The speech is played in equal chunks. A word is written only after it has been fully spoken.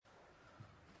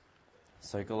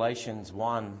So Galatians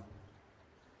 1,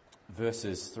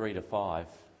 verses 3 to 5.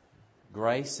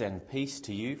 Grace and peace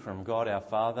to you from God our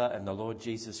Father and the Lord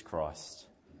Jesus Christ,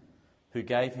 who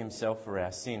gave himself for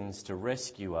our sins to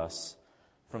rescue us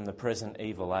from the present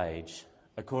evil age,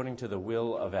 according to the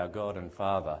will of our God and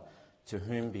Father, to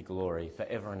whom be glory for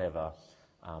ever and ever.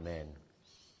 Amen.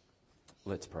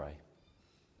 Let's pray.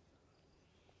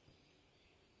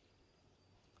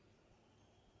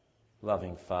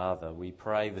 Loving Father, we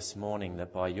pray this morning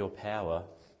that by your power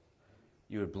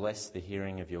you would bless the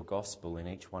hearing of your gospel in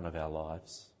each one of our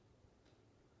lives.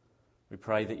 We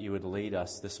pray that you would lead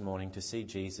us this morning to see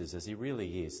Jesus as he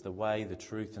really is, the way, the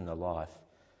truth and the life,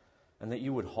 and that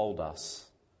you would hold us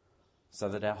so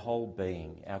that our whole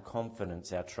being, our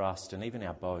confidence, our trust and even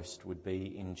our boast would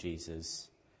be in Jesus.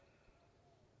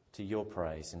 To your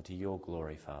praise and to your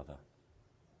glory, Father.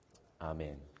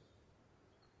 Amen.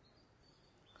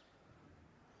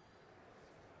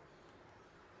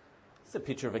 It's a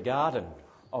picture of a garden,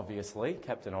 obviously,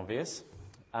 Captain Obvious.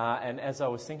 And as I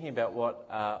was thinking about what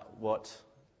I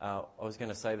was going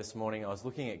to say this morning, I was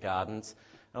looking at gardens,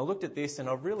 and I looked at this, and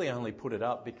I really only put it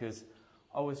up because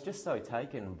I was just so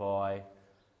taken by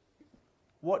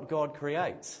what God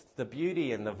creates, the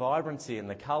beauty and the vibrancy and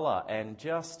the colour, and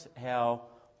just how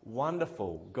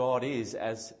wonderful God is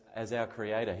as our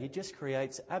Creator. He just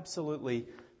creates absolutely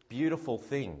beautiful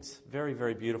things, very,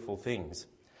 very beautiful things.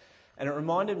 And it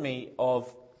reminded me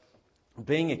of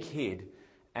being a kid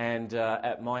and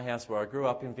at my house where I grew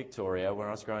up in Victoria, when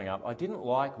I was growing up, I didn't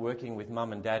like working with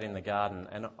Mum and Dad in the garden.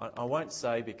 And I won't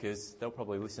say, because they'll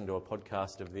probably listen to a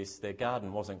podcast of this, their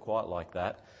garden wasn't quite like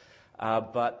that.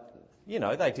 But, you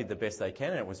know, they did the best they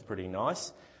can and it was pretty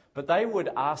nice. But they would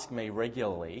ask me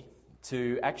regularly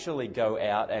to actually go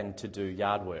out and to do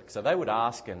yard work. So they would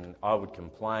ask and I would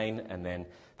complain, and then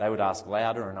they would ask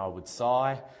louder and I would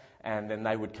sigh. And then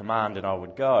they would command and I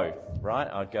would go, right?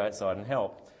 I'd go outside and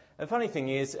help. And the funny thing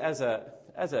is, as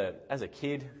a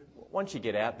kid, once you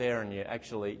get out there and you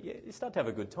start to have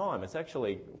a good time. It's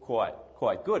actually quite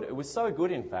good. It was so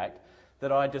good, in fact,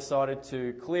 that I decided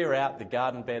to clear out the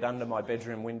garden bed under my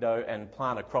bedroom window and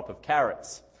plant a crop of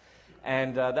carrots.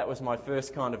 And that was my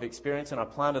first kind of experience. And I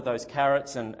planted those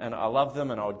carrots and I loved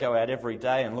them, and I would go out every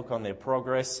day and look on their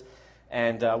progress.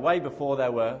 And way before they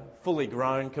were fully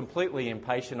grown, completely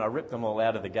impatient, I ripped them all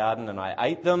out of the garden and I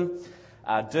ate them,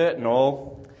 dirt and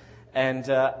all. And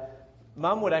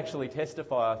Mum would actually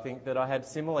testify, I think, that I had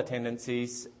similar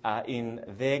tendencies in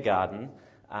their garden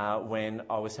when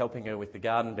I was helping her with the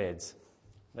garden beds.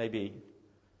 Maybe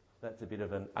that's a bit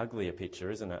of an uglier picture,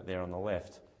 isn't it, there on the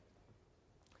left?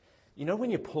 You know, when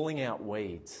you're pulling out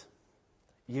weeds,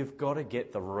 you've got to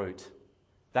get the root.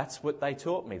 That's what they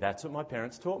taught me. That's what my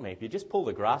parents taught me. If you just pull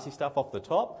the grassy stuff off the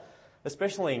top,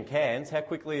 especially in Cairns, how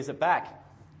quickly is it back?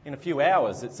 In a few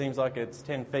hours, it seems like it's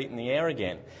 10 feet in the air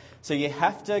again. So you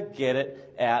have to get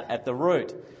it out at the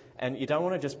root, and you don't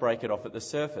want to just break it off at the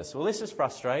surface. Well, this is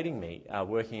frustrating me,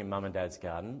 working in Mum and Dad's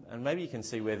garden, and maybe you can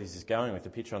see where this is going with the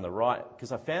picture on the right,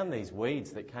 because I found these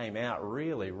weeds that came out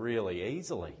really, really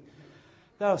easily.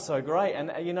 They were so great.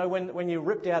 And, you know, when you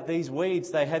ripped out these weeds,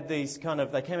 they had these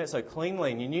they came out so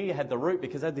cleanly, and you knew you had the root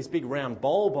because they had this big round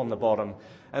bulb on the bottom.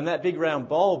 And that big round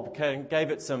bulb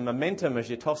gave it some momentum as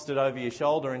you tossed it over your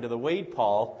shoulder into the weed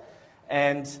pile.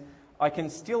 And I can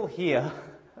still hear,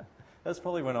 that's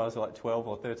probably when I was like 12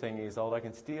 or 13 years old, I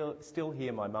can still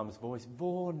hear my mum's voice,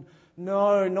 "Vaughan,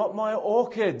 no, not my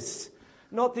orchids.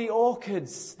 Not the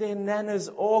orchids. They're Nana's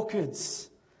orchids."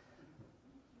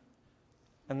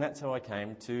 And that's how I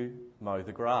came to mow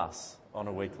the grass on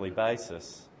a weekly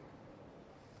basis.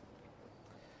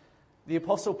 The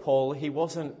Apostle Paul, he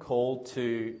wasn't called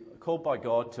by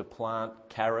God to plant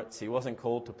carrots. He wasn't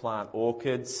called to plant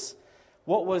orchids.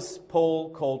 What was Paul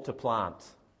called to plant?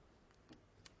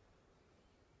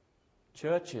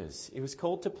 Churches. He was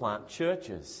called to plant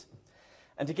churches.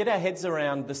 And to get our heads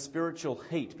around the spiritual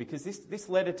heat, because this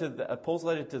letter to Paul's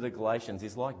letter to the Galatians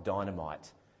is like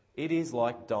dynamite. It is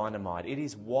like dynamite. It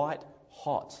is white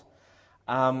hot.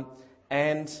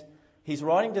 And he's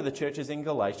writing to the churches in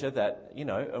Galatia that, you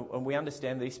know, and we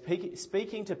understand these,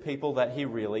 speaking to people that he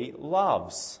really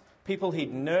loves. People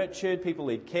he'd nurtured, people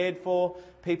he'd cared for,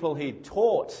 people he'd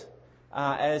taught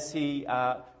as he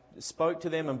spoke to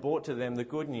them and brought to them the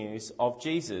good news of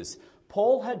Jesus.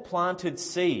 Paul had planted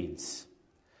seeds.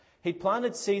 He'd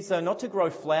planted seeds, though, not to grow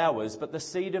flowers, but the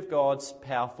seed of God's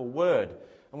powerful word.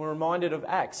 And we're reminded of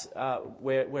Acts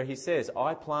where he says,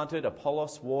 "I planted,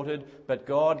 Apollos watered, but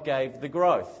God gave the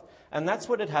growth." And that's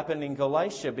what had happened in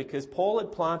Galatia, because Paul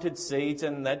had planted seeds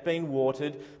and they'd been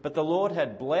watered, but the Lord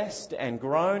had blessed and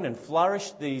grown and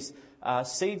flourished these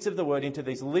seeds of the word into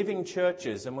these living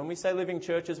churches. And when we say living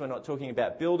churches, we're not talking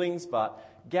about buildings, but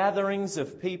gatherings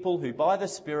of people who by the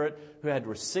Spirit who had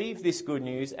received this good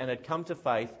news and had come to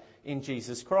faith in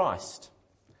Jesus Christ.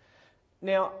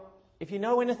 Now, if you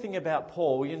know anything about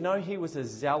Paul, you know he was a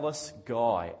zealous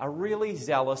guy, a really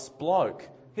zealous bloke.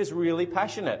 He was really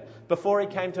passionate. Before he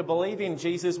came to believe in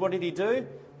Jesus, what did he do?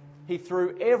 He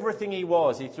threw everything he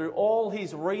was. He threw all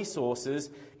his resources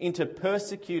into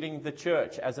persecuting the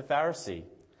church as a Pharisee.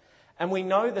 And we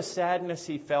know the sadness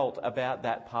he felt about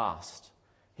that past.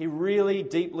 He really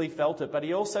deeply felt it, but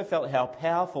he also felt how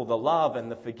powerful the love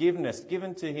and the forgiveness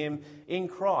given to him in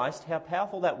Christ, how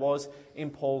powerful that was in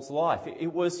Paul's life.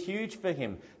 It was huge for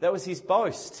him. That was his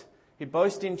boast. He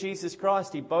boasted in Jesus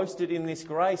Christ. He boasted in this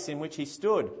grace in which he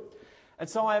stood. And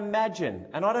so I imagine,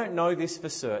 and I don't know this for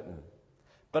certain,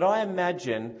 but I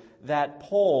imagine that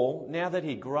Paul, now that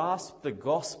he grasped the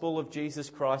gospel of Jesus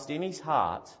Christ in his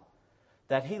heart,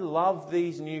 that he loved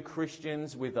these new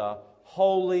Christians with a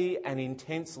holy and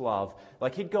intense love.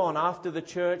 Like he'd gone after the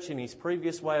church in his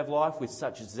previous way of life with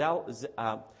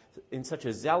in such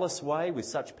a zealous way, with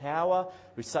such power,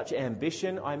 with such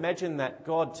ambition. I imagine that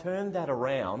God turned that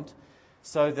around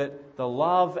so that the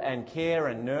love and care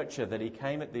and nurture that he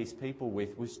came at these people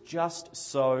with was just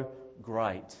so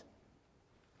great.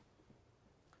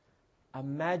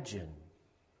 Imagine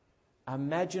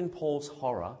Paul's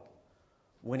horror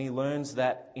when he learns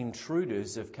that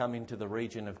intruders have come into the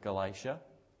region of Galatia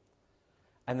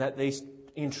and that these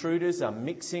intruders are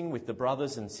mixing with the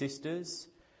brothers and sisters,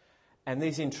 and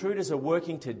these intruders are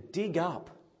working to dig up,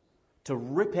 to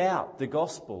rip out the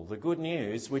gospel, the good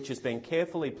news, which has been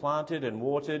carefully planted and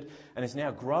watered and is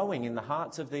now growing in the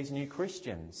hearts of these new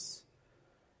Christians.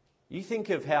 You think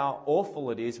of how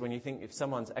awful it is when you think if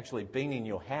someone's actually been in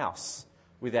your house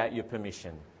without your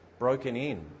permission, broken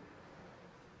in.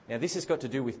 Now, this has got to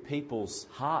do with people's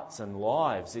hearts and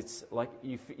lives. It's like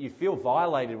you feel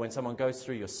violated when someone goes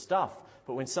through your stuff,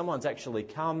 but when someone's actually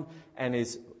come and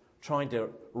is trying to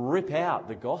rip out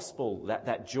the gospel,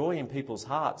 that joy in people's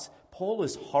hearts, Paul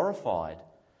is horrified.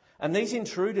 And these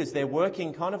intruders, they're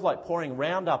working kind of like pouring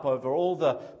Roundup over all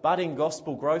the budding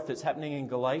gospel growth that's happening in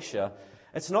Galatia.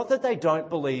 It's not that they don't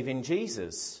believe in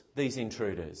Jesus, these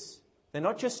intruders. They're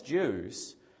not just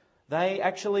Jews. They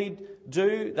actually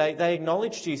do, they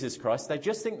acknowledge Jesus Christ. They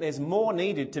just think there's more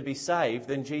needed to be saved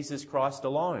than Jesus Christ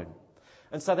alone.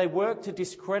 And so they work to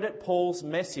discredit Paul's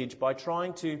message by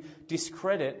trying to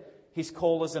discredit his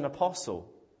call as an apostle.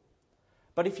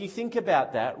 But if you think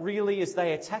about that, really as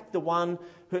they attack the one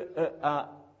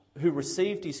who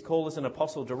received his call as an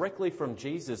apostle directly from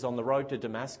Jesus on the road to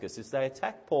Damascus, as they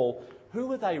attack Paul,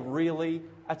 who are they really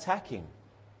attacking?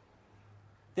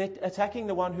 They're attacking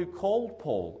the one who called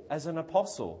Paul as an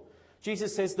apostle.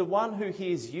 Jesus says, the one who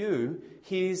hears you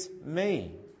hears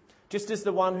me. Just as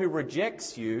the one who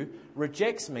rejects you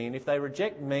rejects me, and if they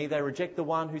reject me, they reject the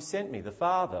one who sent me, the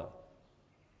Father.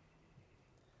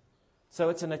 So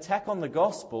it's an attack on the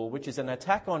gospel, which is an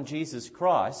attack on Jesus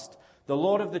Christ, the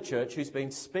Lord of the church, who's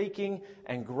been speaking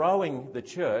and growing the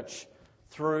church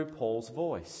through Paul's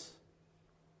voice.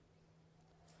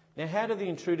 Now, how do the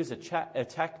intruders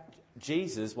attack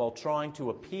Jesus while trying to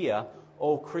appear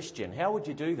all Christian? How would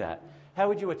you do that? How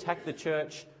would you attack the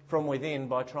church from within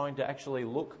by trying to actually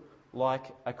look like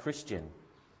a Christian?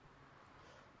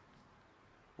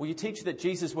 Well, you teach that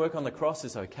Jesus' work on the cross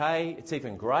is okay, it's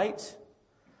even great,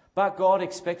 but God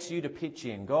expects you to pitch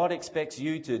in. God expects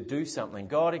you to do something.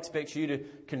 God expects you to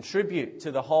contribute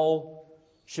to the whole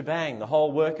shebang, the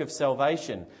whole work of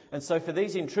salvation. And so for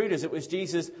these intruders, it was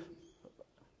Jesus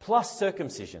plus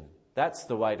circumcision. That's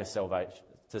the way to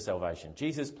salvation.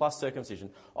 Jesus plus circumcision.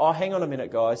 Oh, hang on a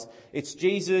minute, guys. It's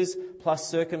Jesus plus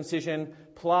circumcision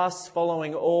plus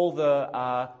following all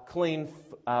the clean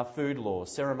food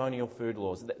laws, ceremonial food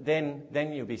laws. Then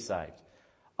you'll be saved.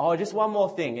 Oh, just one more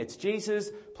thing. It's Jesus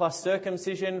plus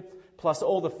circumcision plus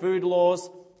all the food laws,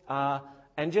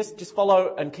 and just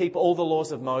follow and keep all the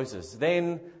laws of Moses.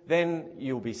 Then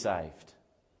you'll be saved.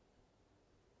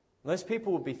 Those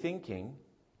people would be thinking,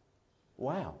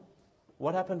 wow,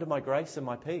 what happened to my grace and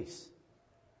my peace?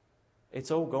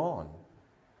 It's all gone.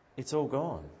 It's all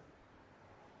gone.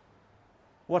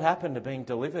 What happened to being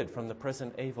delivered from the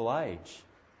present evil age?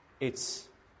 It's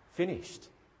finished.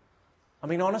 I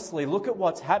mean, honestly, look at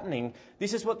what's happening.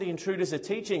 This is what the intruders are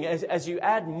teaching. As you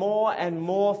add more and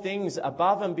more things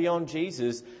above and beyond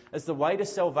Jesus as the way to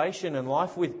salvation and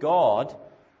life with God,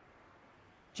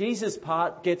 Jesus'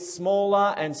 part gets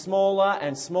smaller and smaller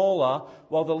and smaller,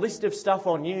 while the list of stuff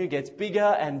on you gets bigger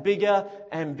and bigger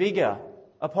and bigger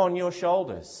upon your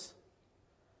shoulders.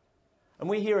 And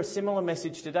we hear a similar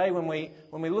message today when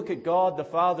we look at God the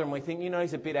Father and we think,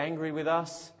 He's a bit angry with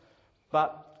us,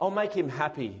 but I'll make Him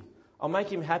happy. I'll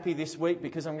make Him happy this week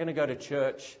because I'm going to go to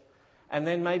church. And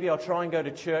then maybe I'll try and go to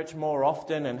church more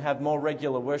often and have more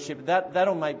regular worship.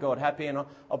 That'll make God happy. And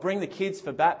I'll bring the kids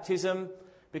for baptism,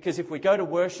 because if we go to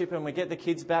worship and we get the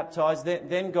kids baptised,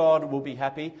 then God will be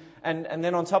happy. And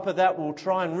then on top of that, we'll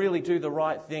try and really do the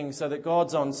right thing so that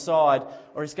God's on side,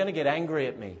 or He's going to get angry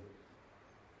at me.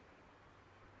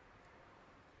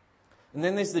 And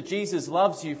then there's the Jesus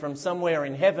loves you from somewhere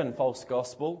in heaven false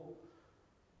gospel.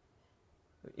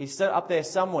 He's up there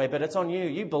somewhere, but it's on you.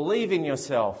 You believe in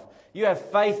yourself. You have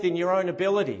faith in your own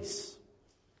abilities.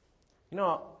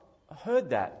 I heard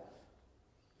that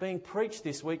being preached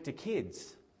this week to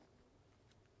kids.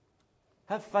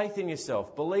 Have faith in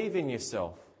yourself. Believe in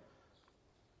yourself.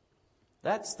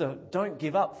 That's the don't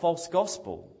give up false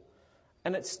gospel.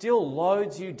 And it still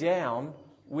loads you down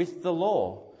with the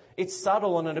law. It's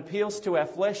subtle and it appeals to our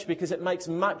flesh because it makes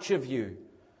much of you.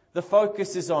 The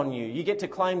focus is on you. You get to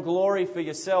claim glory for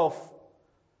yourself.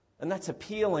 And that's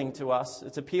appealing to us.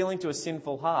 It's appealing to a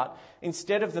sinful heart.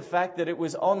 Instead of the fact that it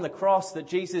was on the cross that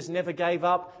Jesus never gave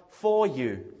up for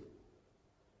you.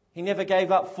 He never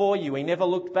gave up for you. He never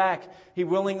looked back. He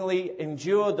willingly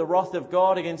endured the wrath of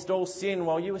God against all sin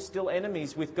while you were still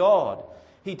enemies with God.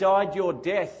 He died your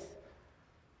death,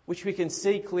 which we can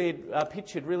see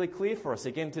pictured really clear for us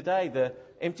again today. The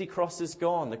empty cross is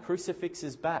gone. The crucifix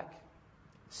is back.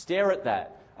 Stare at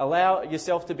that. Allow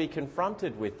yourself to be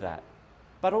confronted with that,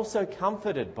 but also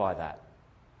comforted by that.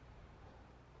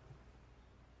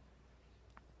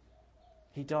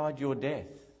 He died your death,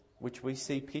 which we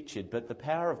see pictured, but the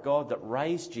power of God that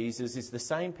raised Jesus is the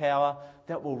same power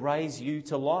that will raise you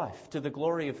to life. To the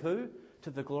glory of who? To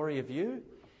the glory of you?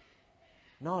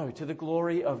 No, to the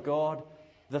glory of God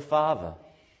the Father.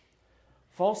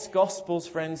 False gospels,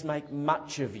 friends, make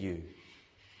much of you.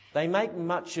 They make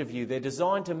much of you. They're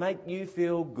designed to make you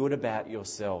feel good about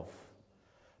yourself.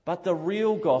 But the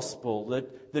real gospel,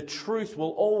 the truth, will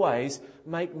always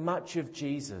make much of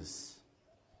Jesus.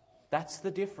 That's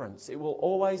the difference. It will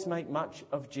always make much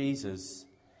of Jesus.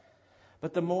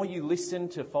 But the more you listen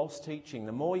to false teaching,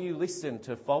 the more you listen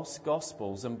to false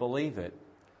gospels and believe it,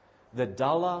 the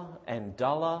duller and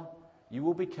duller you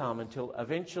will become until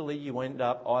eventually you end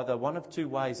up either one of two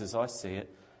ways as I see it,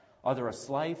 either a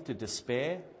slave to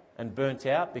despair and burnt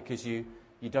out because you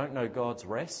don't know God's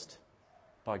rest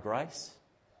by grace,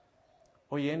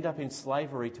 or you end up in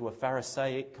slavery to a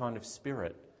Pharisaic kind of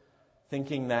spirit,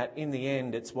 thinking that in the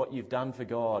end it's what you've done for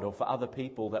God or for other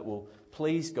people that will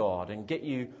please God and get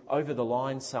you over the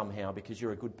line somehow because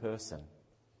you're a good person.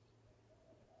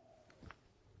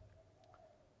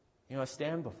 I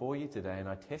stand before you today and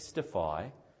I testify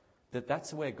that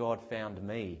that's where God found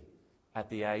me at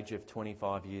the age of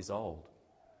 25 years old.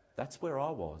 That's where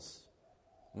I was.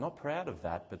 I'm not proud of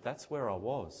that, but that's where I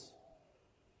was.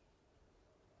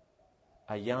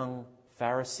 A young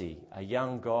Pharisee, a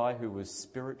young guy who was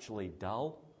spiritually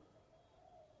dull.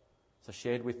 As I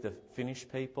shared with the Finnish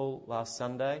people last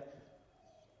Sunday,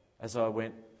 as I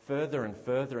went further and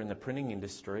further in the printing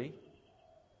industry,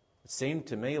 it seemed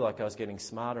to me like I was getting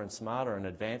smarter and smarter and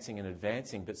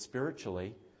advancing, but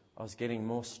spiritually I was getting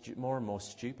more and more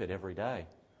stupid every day.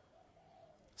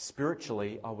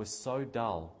 Spiritually, I was so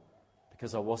dull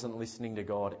because I wasn't listening to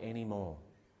God anymore,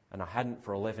 and I hadn't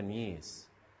for 11 years.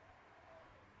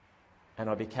 And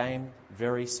I became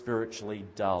very spiritually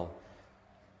dull.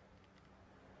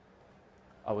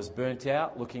 I was burnt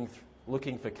out,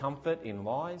 looking for comfort in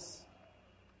lies,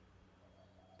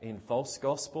 in false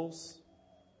gospels.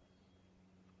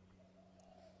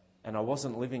 And I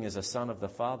wasn't living as a son of the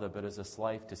Father, but as a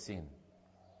slave to sin.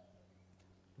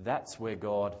 That's where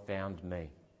God found me.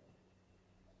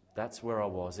 That's where I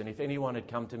was. And if anyone had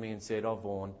come to me and said, "Oh,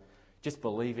 Vaughan, just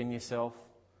believe in yourself,"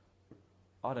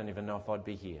 I don't even know if I'd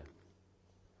be here.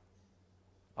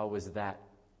 I was that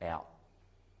out.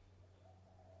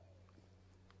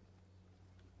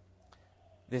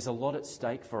 There's a lot at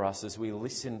stake for us as we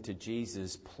listen to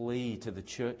Jesus' plea to the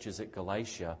churches at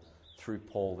Galatia through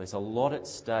Paul. There's a lot at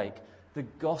stake. The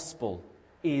gospel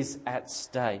is at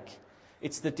stake.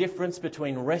 It's the difference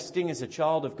between resting as a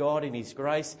child of God in His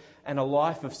grace and a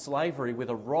life of slavery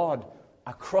with a rod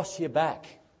across your back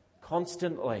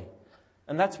constantly.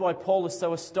 And that's why Paul is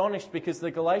so astonished, because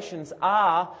the Galatians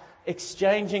are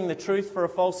exchanging the truth for a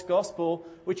false gospel,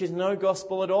 which is no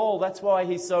gospel at all. That's why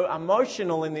he's so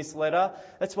emotional in this letter.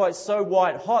 That's why it's so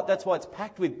white hot. That's why it's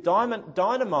packed with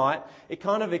dynamite. It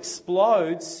kind of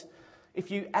explodes. if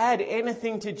you add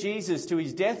anything to Jesus, to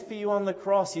his death for you on the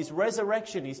cross, his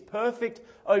resurrection, his perfect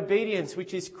obedience,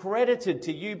 which is credited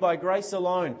to you by grace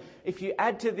alone, if you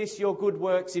add to this your good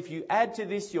works, if you add to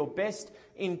this your best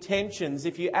intentions,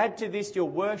 if you add to this your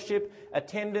worship,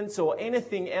 attendance, or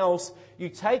anything else, you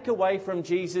take away from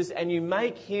Jesus and you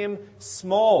make him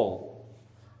small.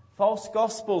 False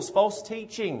gospels, false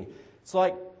teaching. It's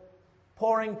like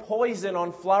pouring poison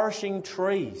on flourishing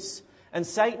trees. And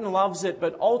Satan loves it,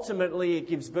 but ultimately it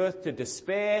gives birth to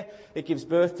despair, it gives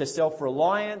birth to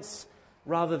self-reliance,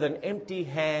 rather than empty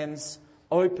hands,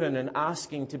 open and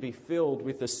asking to be filled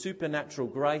with the supernatural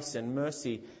grace and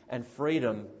mercy and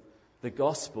freedom, the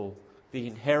gospel, the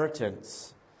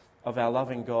inheritance of our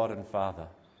loving God and Father.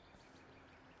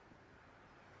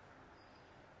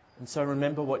 And so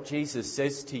remember what Jesus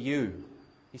says to you.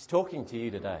 He's talking to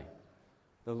you today.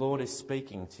 The Lord is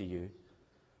speaking to you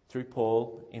through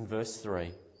Paul in verse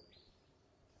 3.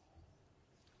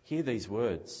 Hear these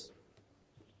words.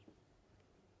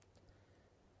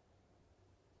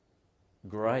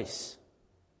 Grace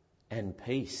and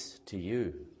peace to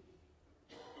you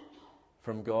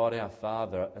from God our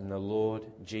Father and the Lord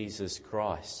Jesus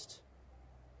Christ,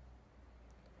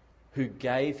 who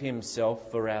gave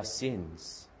himself for our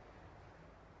sins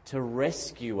to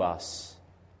rescue us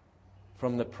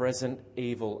from the present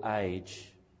evil age,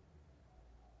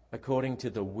 according to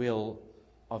the will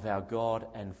of our God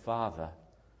and Father,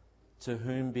 to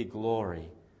whom be glory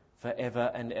forever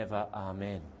and ever.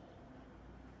 Amen.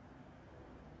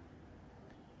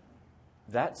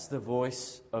 That's the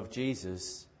voice of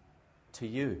Jesus to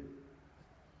you.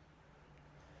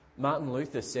 Martin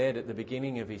Luther said at the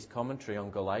beginning of his commentary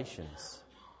on Galatians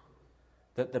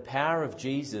that the power of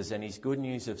Jesus and his good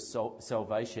news of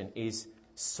salvation is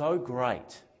so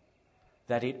great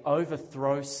that it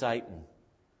overthrows Satan.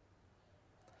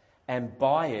 And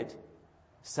by it,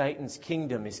 Satan's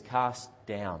kingdom is cast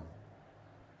down.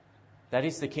 That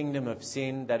is the kingdom of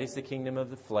sin. That is the kingdom of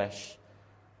the flesh.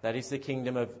 That is the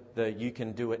kingdom of the you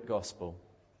can do it gospel.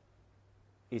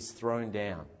 Is thrown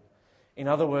down. In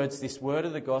other words, this word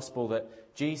of the gospel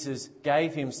that Jesus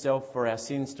gave himself for our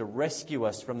sins to rescue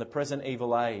us from the present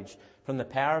evil age, from the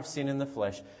power of sin in the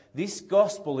flesh. This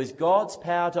gospel is God's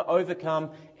power to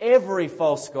overcome every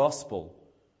false gospel.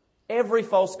 Every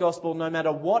false gospel, no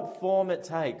matter what form it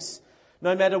takes,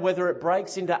 no matter whether it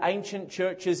breaks into ancient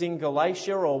churches in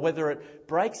Galatia or whether it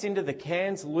breaks into the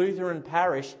Cairns Lutheran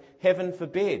parish, heaven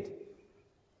forbid.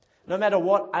 No matter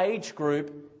what age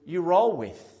group you roll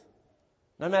with,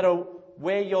 no matter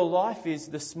where your life is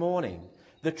this morning,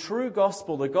 the true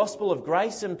gospel, the gospel of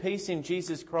grace and peace in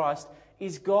Jesus Christ,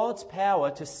 is God's power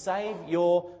to save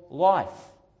your life.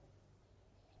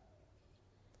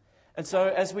 And so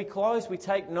as we close, we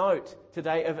take note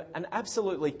today of an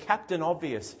absolutely captain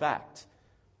obvious fact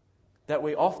that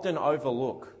we often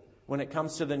overlook when it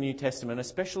comes to the New Testament,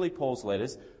 especially Paul's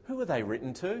letters. Who are they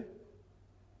written to?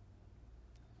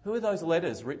 Who are those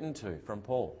letters written to from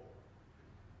Paul?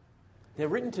 They're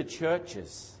written to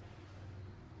churches.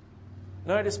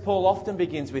 Notice Paul often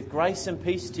begins with grace and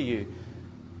peace to you.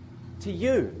 To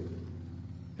you.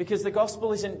 Because the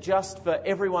gospel isn't just for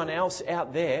everyone else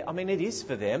out there. I mean, it is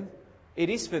for them. It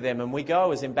is for them, and we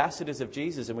go as ambassadors of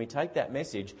Jesus and we take that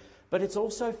message. But it's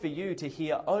also for you to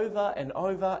hear over and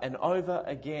over and over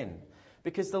again.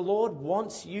 Because the Lord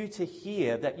wants you to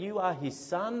hear that you are his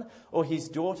son or his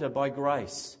daughter by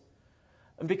grace.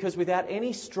 And because without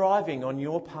any striving on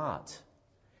your part,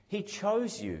 he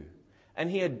chose you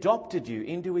and he adopted you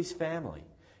into his family.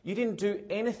 You didn't do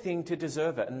anything to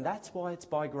deserve it, and that's why it's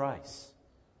by grace.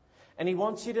 And he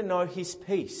wants you to know his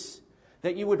peace,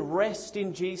 that you would rest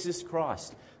in Jesus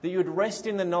Christ, that you would rest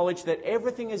in the knowledge that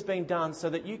everything has been done so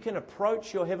that you can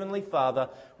approach your Heavenly Father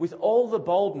with all the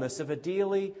boldness of a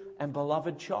dearly and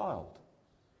beloved child.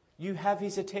 You have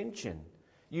his attention.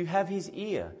 You have his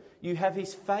ear. You have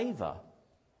his favour.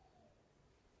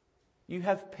 You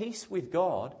have peace with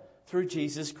God through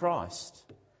Jesus Christ.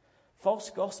 False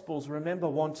gospels, remember,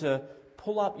 want to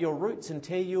pull up your roots and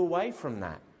tear you away from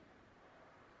that.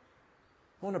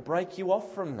 They want to break you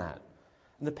off from that.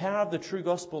 And the power of the true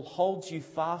gospel holds you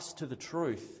fast to the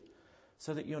truth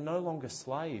so that you're no longer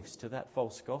slaves to that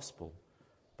false gospel,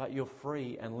 but you're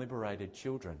free and liberated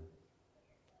children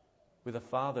with a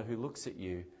Father who looks at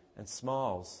you and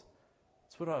smiles.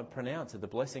 That's what I pronounce at the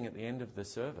blessing at the end of the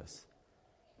service.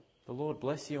 The Lord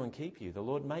bless you and keep you. The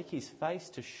Lord make his face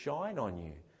to shine on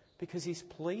you because he's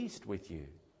pleased with you.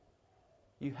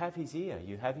 You have his ear.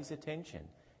 You have his attention.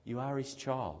 You are his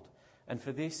child. And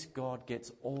for this, God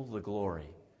gets all the glory.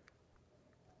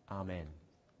 Amen.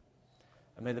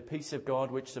 And may the peace of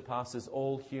God, which surpasses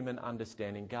all human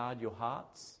understanding, guard your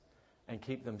hearts and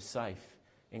keep them safe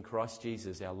in Christ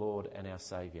Jesus, our Lord and our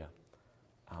Saviour.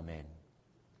 Amen.